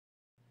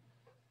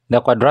The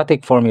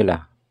quadratic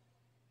formula.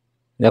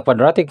 The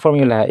quadratic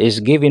formula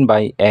is given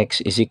by x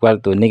is equal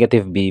to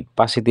negative b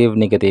positive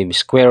negative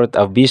square root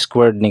of b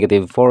squared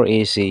negative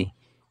 4ac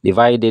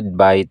divided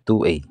by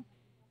 2a.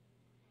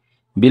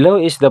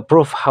 Below is the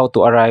proof how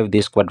to arrive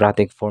this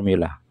quadratic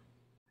formula.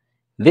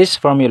 This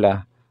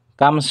formula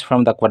comes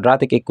from the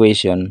quadratic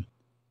equation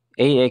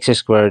ax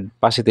squared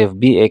positive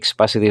bx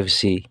positive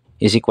c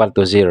is equal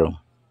to 0.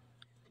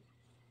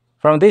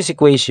 From this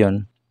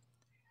equation,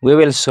 we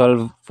will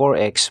solve for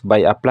x by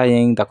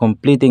applying the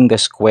completing the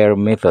square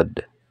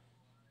method.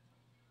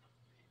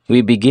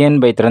 We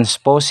begin by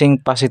transposing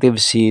positive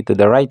c to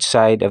the right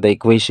side of the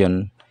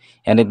equation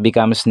and it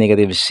becomes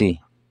negative c.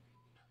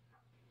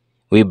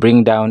 We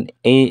bring down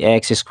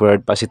ax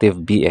squared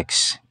positive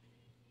bx.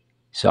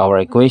 So our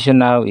equation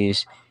now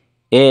is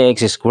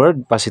ax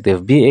squared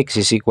positive bx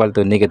is equal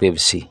to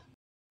negative c.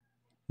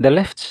 The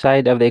left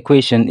side of the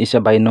equation is a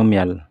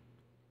binomial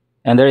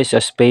and there is a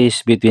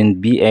space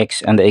between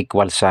bx and the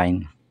equal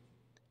sign.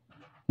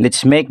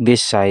 Let's make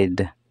this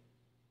side,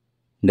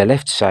 the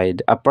left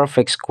side, a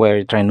perfect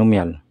square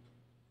trinomial.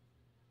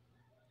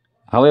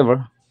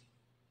 However,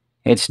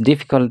 it's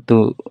difficult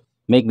to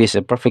make this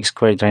a perfect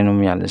square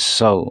trinomial,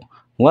 so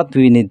what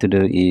we need to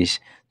do is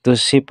to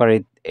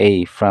separate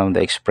a from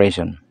the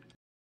expression.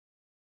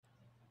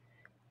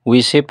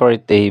 We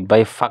separate a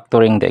by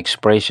factoring the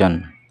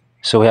expression,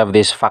 so we have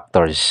these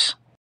factors.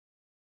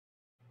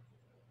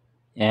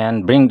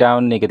 And bring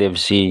down negative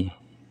c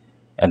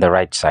at the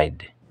right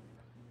side.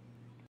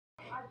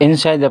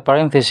 Inside the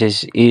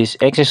parenthesis is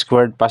x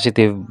squared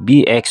positive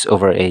bx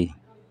over a.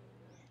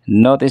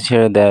 Notice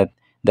here that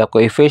the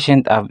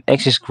coefficient of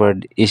x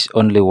squared is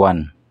only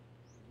 1.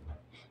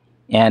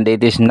 And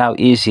it is now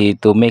easy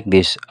to make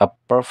this a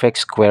perfect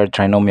square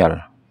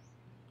trinomial.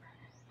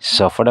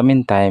 So for the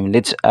meantime,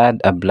 let's add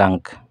a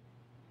blank.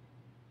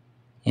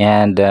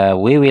 And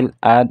we will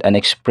add an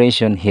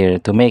expression here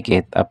to make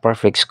it a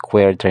perfect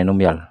square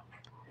trinomial.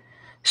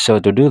 So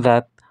to do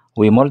that,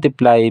 we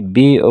multiply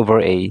b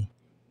over a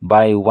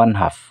by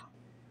 1/2.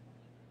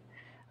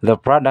 The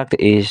product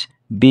is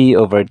b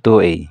over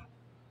 2a.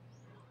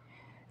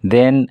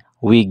 Then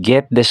we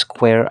get the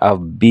square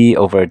of b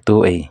over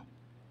 2a.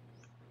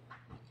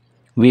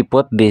 We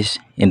put this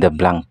in the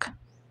blank.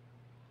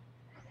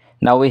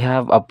 Now we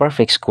have a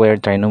perfect square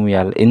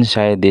trinomial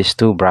inside these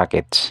two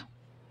brackets.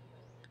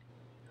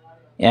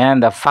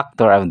 And the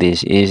factor of this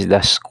is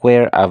the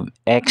square of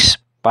x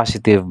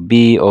positive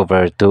b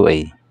over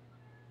 2a.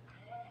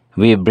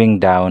 We bring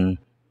down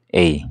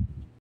a.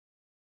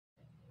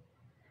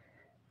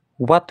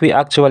 What we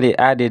actually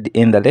added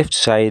in the left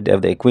side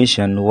of the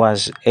equation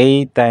was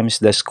a times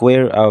the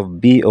square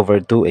of b over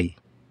 2a.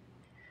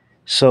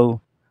 So,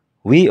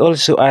 we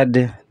also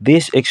add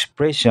this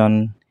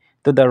expression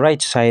to the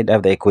right side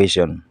of the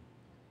equation.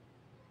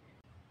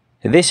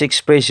 This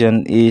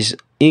expression is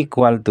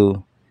equal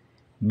to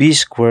b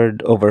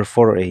squared over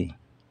 4a.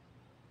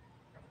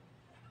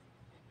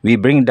 We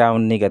bring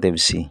down negative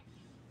c.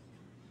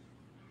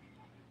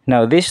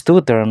 Now, these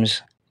two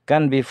terms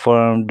can be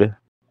formed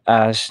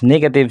as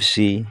negative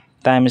c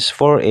times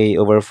 4a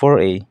over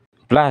 4a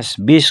plus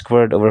b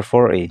squared over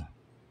 4a.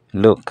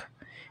 Look,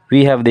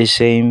 we have the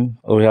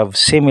same or we have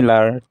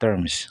similar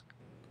terms.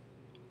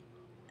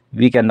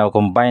 We can now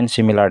combine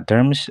similar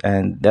terms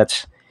and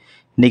that's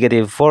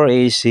negative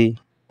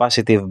 4ac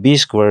positive b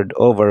squared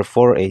over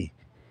 4a.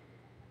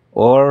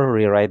 Or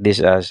rewrite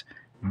this as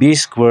b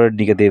squared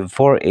negative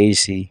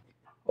 4ac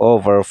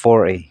over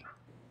 4a.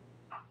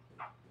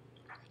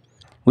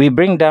 We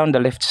bring down the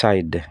left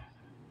side.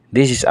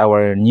 This is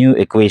our new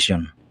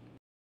equation.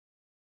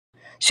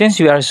 Since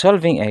we are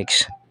solving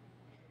x,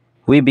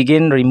 we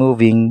begin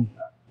removing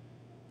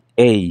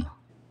a,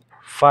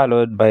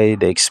 followed by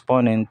the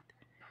exponent,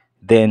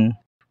 then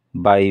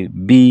by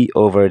b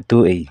over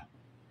 2a.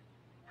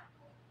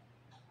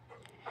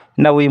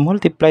 Now we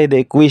multiply the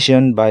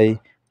equation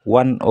by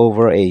 1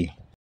 over a.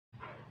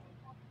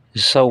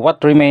 So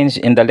what remains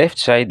in the left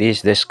side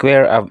is the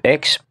square of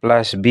x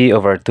plus b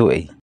over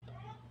 2a.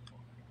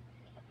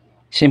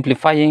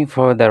 Simplifying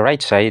for the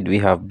right side, we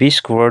have b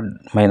squared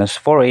minus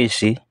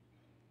 4ac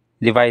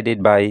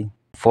divided by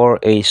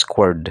 4a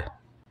squared.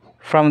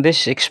 From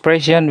this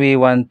expression, we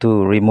want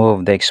to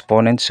remove the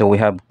exponent, so we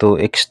have to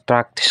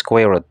extract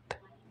square root.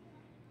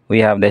 We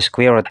have the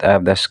square root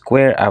of the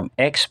square of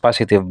x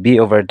positive b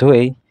over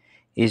 2a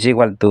is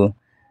equal to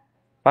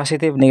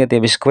positive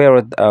negative square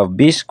root of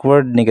b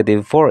squared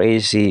negative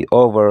 4ac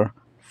over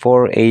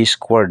 4a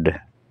squared.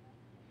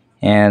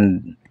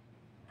 And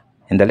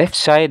in the left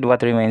side,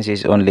 what remains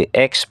is only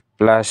x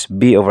plus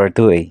b over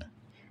 2a.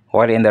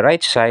 While in the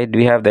right side,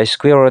 we have the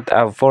square root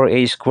of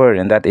 4a squared,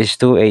 and that is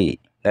 2a.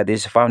 That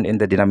is found in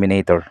the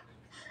denominator.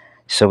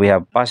 So we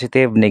have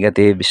positive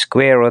negative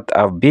square root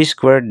of b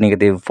squared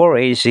negative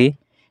 4ac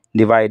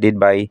divided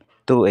by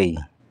 2a.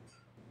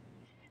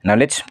 Now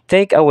let's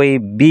take away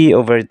b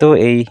over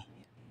 2a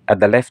at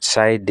the left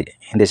side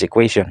in this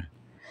equation.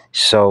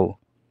 So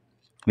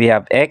we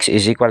have x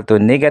is equal to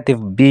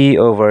negative b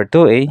over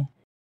 2a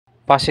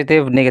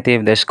positive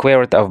negative the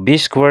square root of b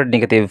squared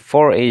negative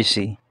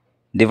 4ac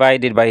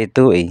divided by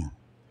 2a.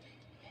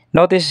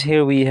 Notice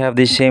here we have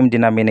the same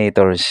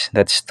denominators,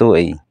 that's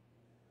 2a.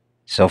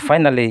 So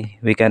finally,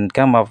 we can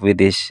come up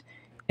with this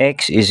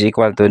x is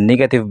equal to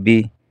negative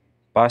b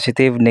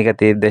positive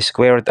negative the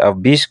square root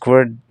of b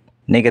squared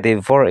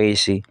negative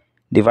 4ac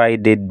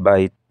divided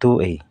by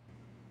 2a.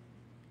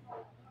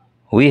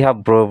 We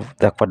have proved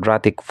the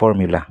quadratic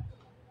formula.